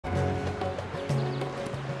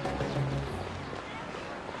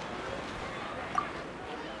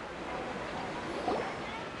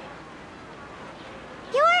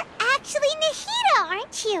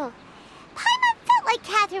got you. Paimon felt like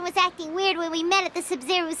Katheryn was acting weird when we met at the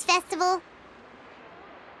Sub-Zero's festival.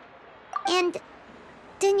 And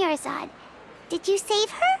Dunyarzad, did you save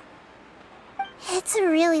her? It's a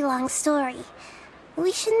really long story.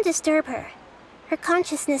 We shouldn't disturb her. Her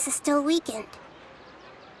consciousness is still weakened.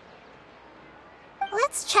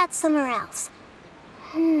 Let's chat somewhere else.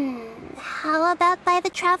 How about by the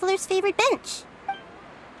Traveler's favorite bench?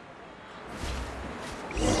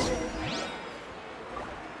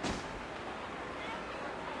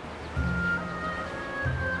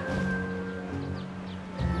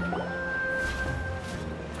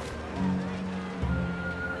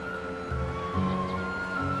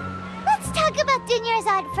 Let's talk about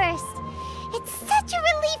Dunyarzad first. It's such a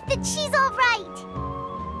relief that she's all right.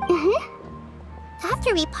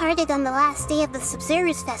 After we parted on the last day of the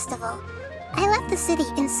Sub-Zero's festival, I left the city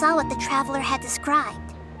and saw what the Traveler had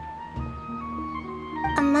described.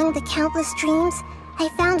 Among the countless dreams, I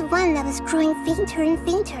found one that was growing fainter and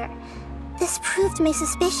fainter. This proved my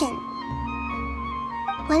suspicion.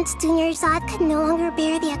 Once Dunyarzad could no longer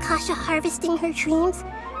bear the Akasha harvesting her dreams,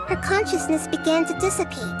 her consciousness began to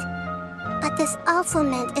dissipate. But this also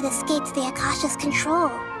meant it escaped the Akasha's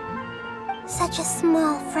control. Such a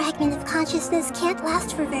small fragment of consciousness can't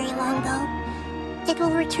last for very long, though. It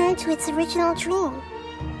will return to its original dream,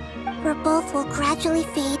 where both will gradually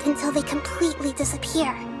fade until they completely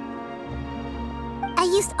disappear. I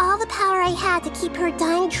used all the power I had to keep her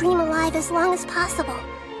dying dream alive as long as possible,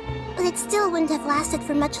 but it still wouldn't have lasted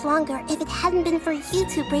for much longer if it hadn't been for you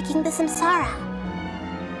two breaking the samsara.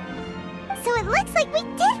 So it looks like we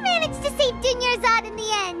did manage to save Dunyarzad in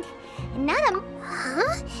the end. And not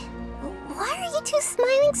Huh? Why are you two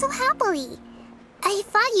smiling so happily? I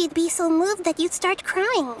thought you'd be so moved that you'd start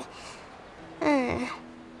crying.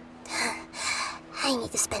 I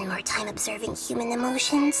need to spend more time observing human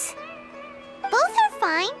emotions. Both are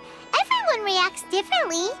fine. Everyone reacts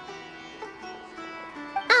differently.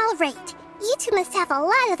 All right. You two must have a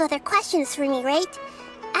lot of other questions for me, right?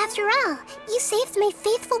 After all, you saved my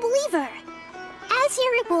faithful believer. As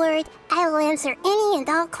your reward, I will answer any and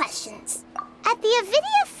all questions. At the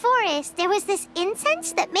Avidia forest, there was this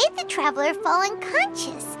incense that made the Traveler fall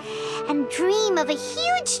unconscious and dream of a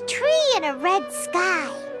huge tree and a red sky.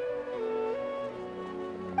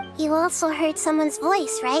 You also heard someone's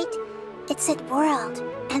voice, right? It said world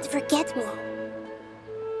and forget me.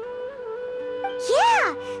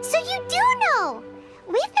 Yeah, so you do know!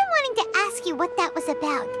 We've been wanting to ask you what that was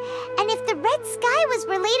about, and if the red sky was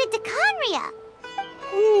related to Khaenri'ah.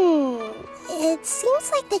 It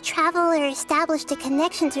seems like the Traveler established a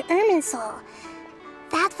connection to Irminsul.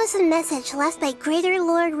 That was a message left by Greater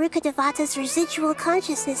Lord Rukkhadevata's residual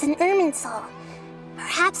consciousness in Irminsul.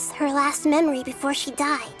 Perhaps her last memory before she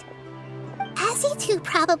died. As you two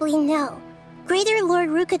probably know, Greater Lord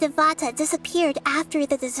Rukkhadevata disappeared after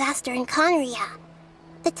the disaster in Khaenri'ah.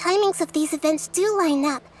 The timings of these events do line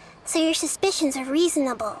up, so your suspicions are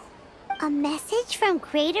reasonable. A message from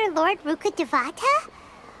Greater Lord Rukkhadevata?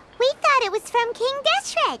 We thought it was from King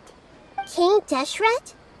Deshret. King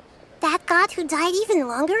Deshret? That god who died even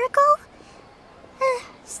longer ago?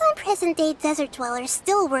 Some present-day desert dwellers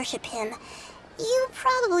still worship him. You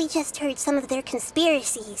probably just heard some of their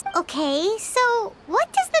conspiracies. Okay, so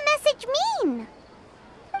what does the message mean?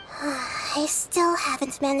 I still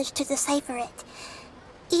haven't managed to decipher it.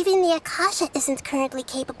 Even the Akasha isn't currently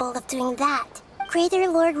capable of doing that. Greater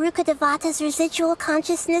Lord Rukkhadevata's residual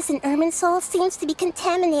consciousness in Irminsul seems to be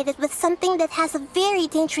contaminated with something that has a very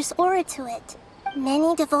dangerous aura to it.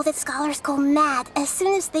 Many devoted scholars go mad as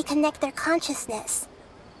soon as they connect their consciousness.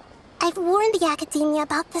 I've warned the Academia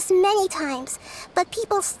about this many times, but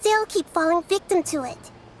people still keep falling victim to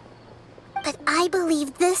it. But I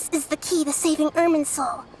believe this is the key to saving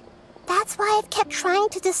Irminsul. That's why I've kept trying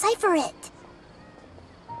to decipher it.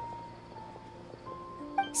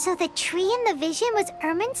 So the tree in the vision was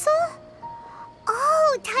Irminsul?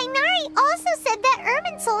 Oh, Tighnari also said that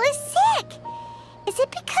Irminsul is sick! Is it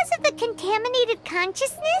because of the contaminated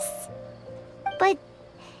consciousness? But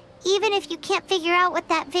even if you can't figure out what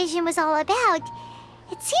that vision was all about,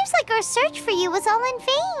 it seems like our search for you was all in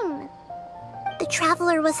vain. The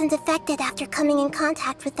Traveler wasn't affected after coming in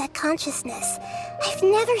contact with that consciousness. I've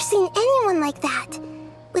never seen anyone like that.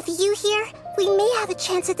 With you here, we may have a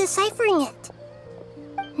chance at deciphering it.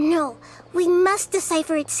 No, we must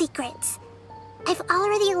decipher its secrets. I've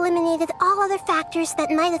already eliminated all other factors that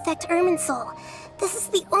might affect Irminsul. This is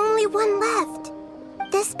the only one left.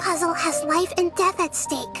 This puzzle has life and death at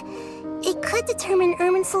stake. It could determine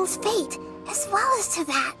Irminsul's fate, as well as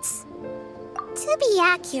Tevat's. To be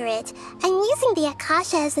accurate, I'm using the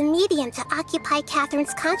Akasha as a medium to occupy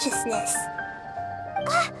Katheryn's consciousness.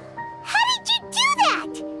 How did you do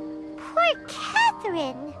that? Poor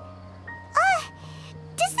Katheryn.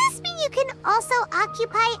 Does this mean you can also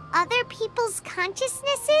occupy other people's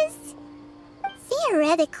consciousnesses?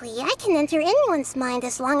 Theoretically, I can enter anyone's mind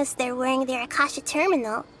as long as they're wearing their Akasha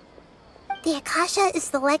terminal. The Akasha is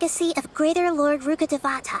the legacy of Greater Lord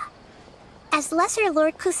Rukkhadevata. As Lesser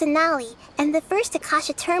Lord Kusanali and the first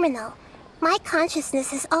Akasha terminal, my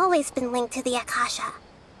consciousness has always been linked to the Akasha.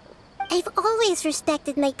 I've always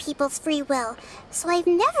respected my people's free will, so I've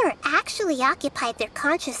never actually occupied their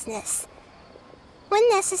consciousness. When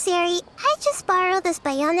necessary, I just borrow this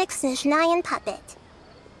bionic Snezhnayan puppet.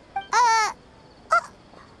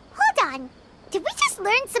 Hold on. Did we just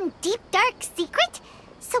learn some deep, dark secret?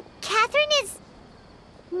 So Katheryn is...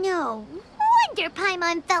 No wonder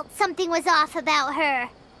Paimon felt something was off about her.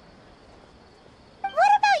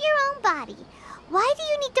 What about your own body? Why do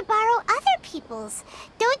you need to borrow other people's?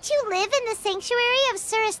 Don't you live in the sanctuary of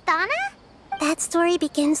Surasthana? That story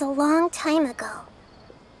begins a long time ago.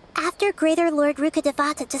 After Greater Lord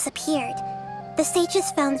Rukkhadevata disappeared, the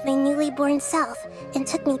sages found my newly born self and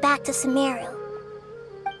took me back to Sumeru.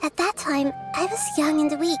 At that time, I was young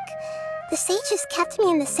and weak. The sages kept me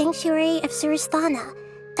in the sanctuary of Surasthana,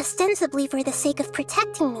 ostensibly for the sake of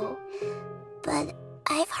protecting me. But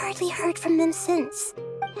I've hardly heard from them since.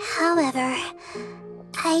 However,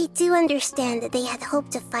 I do understand that they had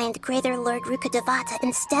hoped to find Greater Lord Rukkhadevata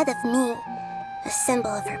instead of me, a symbol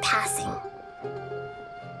of her passing.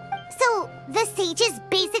 So, the sages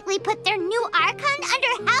basically put their new Archon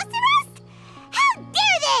under house arrest? How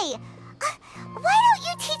dare they! Why don't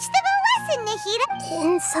you teach them a lesson, Nahida?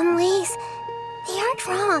 In some ways, they aren't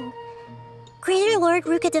wrong. Greater Lord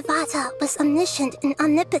Rukkhadevata was omniscient and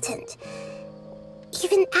omnipotent.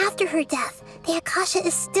 Even after her death, the Akasha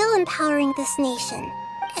is still empowering this nation.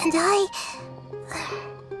 And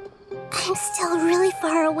I'm still really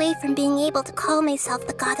far away from being able to call myself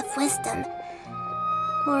the God of Wisdom.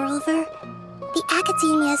 Moreover, the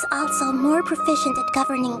Academia is also more proficient at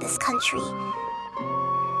governing this country.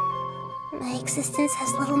 My existence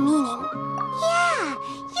has little meaning. Yeah,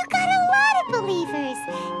 you got a lot of believers.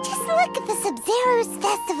 Just look at the Sub-Zero's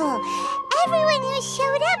festival. Everyone who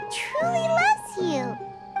showed up truly loves you.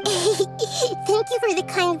 Thank you for the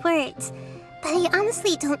kind words. But I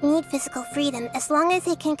honestly don't need physical freedom as long as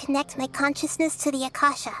I can connect my consciousness to the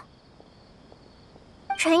Akasha.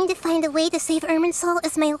 Trying to find a way to save Irminsul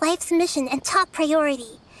is my life's mission and top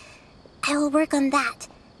priority. I will work on that,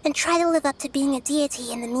 and try to live up to being a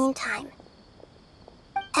deity in the meantime.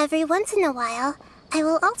 Every once in a while, I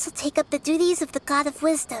will also take up the duties of the God of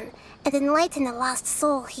Wisdom and enlighten a lost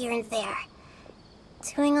soul here and there.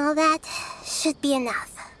 Doing all that should be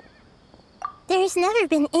enough. There has never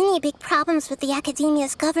been any big problems with the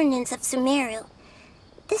Academia's governance of Sumeru.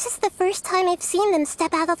 This is the first time I've seen them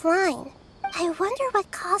step out of line. I wonder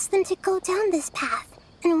what caused them to go down this path,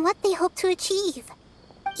 and what they hope to achieve.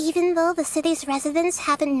 Even though the city's residents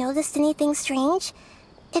haven't noticed anything strange,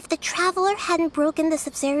 if the Traveler hadn't broken the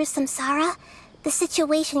Sub-Zero samsara, the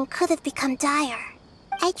situation could have become dire.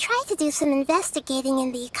 I tried to do some investigating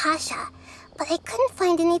in the Akasha, but I couldn't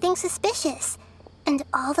find anything suspicious. And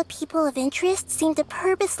all the people of interest seem to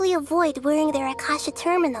purposely avoid wearing their Akasha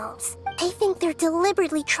terminals. I think they're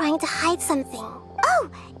deliberately trying to hide something. Oh,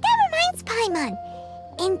 that reminds Paimon.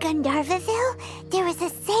 In Gandharvaville, there was a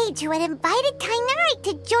sage who had invited Tighnari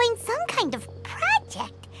to join some kind of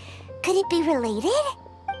project. Could it be related?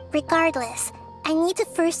 Regardless, I need to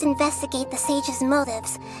first investigate the sage's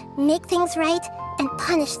motives, make things right, and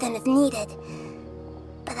punish them if needed.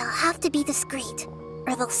 But I'll have to be discreet,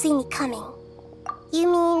 or they'll see me coming.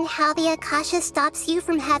 You mean how the Akasha stops you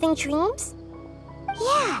from having dreams?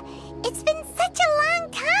 Yeah, it's been such a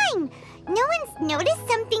long time. No one's noticed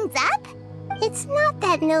something's up? It's not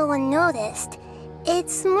that no one noticed.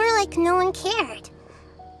 It's more like no one cared.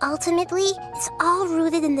 Ultimately, it's all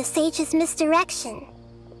rooted in the sage's misdirection.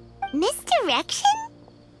 Misdirection?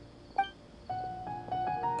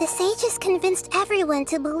 The sages convinced everyone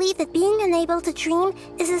to believe that being unable to dream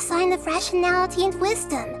is a sign of rationality and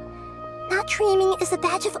wisdom. Not dreaming is a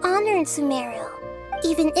badge of honor in Sumeru,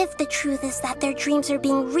 even if the truth is that their dreams are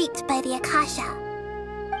being reaped by the Akasha.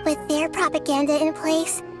 With their propaganda in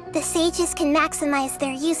place, the sages can maximize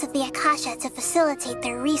their use of the Akasha to facilitate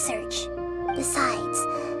their research. Besides,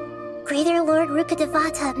 Greater Lord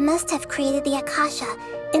Rukkhadevata must have created the Akasha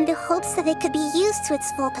in the hopes that it could be used to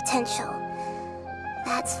its full potential.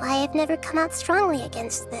 That's why I've never come out strongly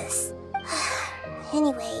against this.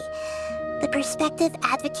 Anyway, the perspective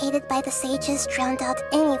advocated by the sages drowned out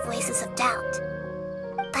any voices of doubt.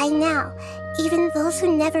 By By now, even those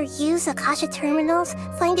who never use Akasha terminals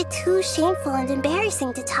find it too shameful and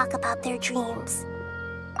embarrassing to talk about their dreams.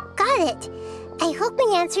 Got it. I hope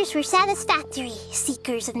my answers were satisfactory,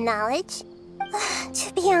 seekers of knowledge.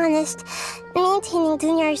 To be honest, maintaining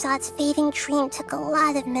Dunyarzad's fading dream took a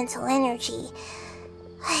lot of mental energy.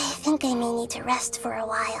 I think I may need to rest for a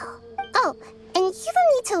while. Oh, and you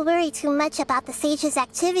don't need to worry too much about the Sage's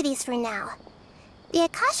activities for now. The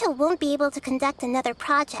Akasha won't be able to conduct another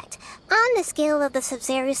project on the scale of the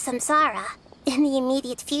Sub-Zero Samsara in the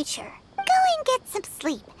immediate future. Go and get some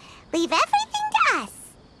sleep. Leave everything to us.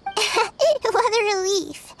 What a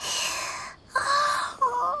relief.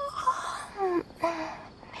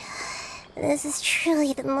 This is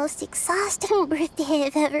truly the most exhausting birthday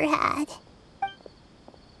I've ever had.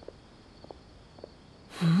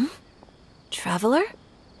 Traveler?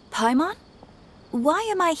 Paimon? Why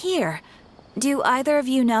am I here? Do either of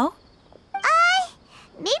you know?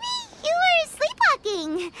 Maybe you were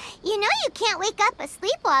sleepwalking. You know you can't wake up a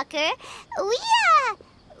sleepwalker.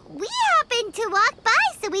 We happened to walk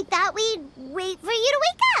by, so we thought we'd wait for you to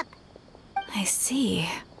wake up. I see.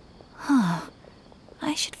 Huh.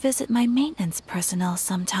 I should visit my maintenance personnel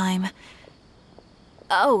sometime.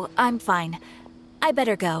 Oh, I'm fine. I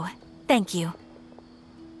better go. Thank you.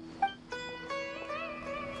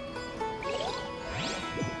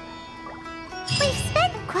 We've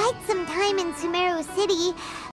spent quite some time in Sumeru City,